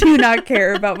do not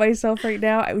care about myself right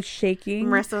now. I was shaking.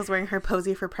 Marissa was wearing her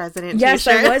Posey for President yes,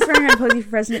 t-shirt. I was wearing her Posey for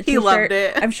President He t-shirt. loved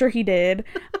it. I'm sure he did.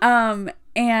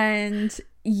 And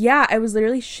yeah, I was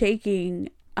literally shaking.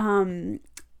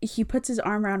 He puts his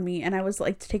arm around me, and I was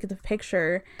like to take the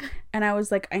picture, and I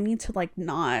was like, I need to like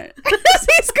not.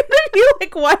 He's gonna be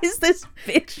like, why is this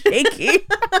bitch shaking?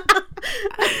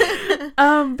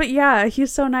 But yeah,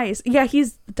 he's so nice. Yeah,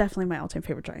 he's definitely my all-time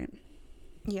favorite giant.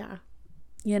 Yeah.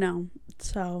 You know,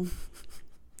 so.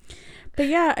 But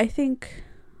yeah, I think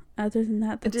other than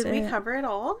that, that's Did we cover it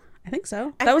all? I think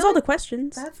so. That was all the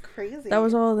questions. That's crazy. That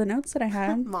was all the notes that I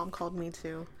had. Mom called me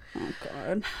too. Oh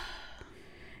god.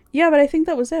 Yeah, but I think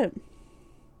that was it.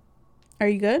 Are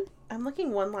you good? I'm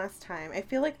looking one last time. I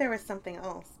feel like there was something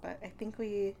else, but I think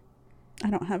I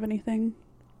don't have anything.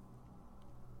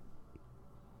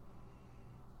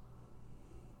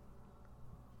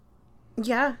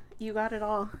 Yeah, you got it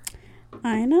all.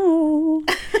 I know.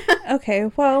 Okay,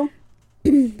 well,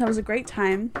 that was a great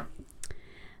time.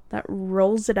 That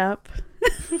rolls it up.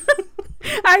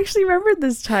 I actually remembered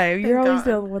this time. You're always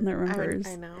the one that remembers.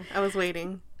 I know. I was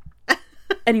waiting.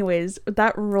 Anyways,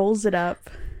 that rolls it up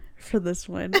for this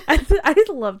one. I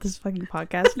love this fucking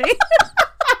podcast name.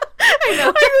 I know.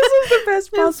 Like, this is the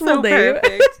best possible name.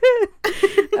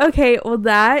 Perfect. Okay, well,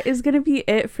 that is going to be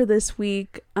it for this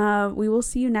week. We will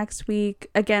see you next week.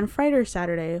 Again, Friday or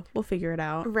Saturday. We'll figure it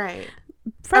out. Right.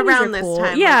 Fridays around this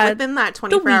time. Yeah. Like within that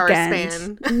 24-hour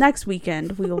span. Next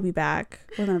weekend, we will be back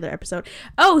with another episode.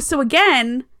 Oh, so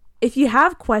again, if you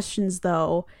have questions,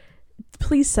 though,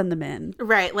 please send them in.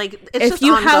 Right. Like, it's if just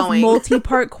you ongoing. have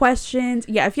multi-part questions,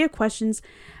 if you have questions,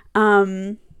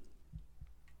 you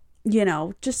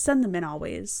know, just send them in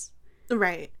always.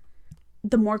 Right.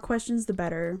 The more questions, the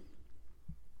better.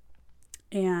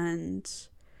 And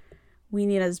we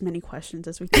need as many questions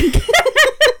as we can get.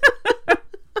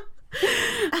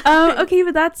 Okay,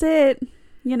 but that's it.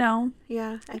 You know.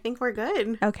 Yeah, I think we're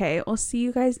good. Okay, we'll see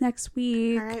you guys next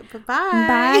week. All right, bye-bye.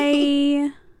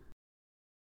 Bye.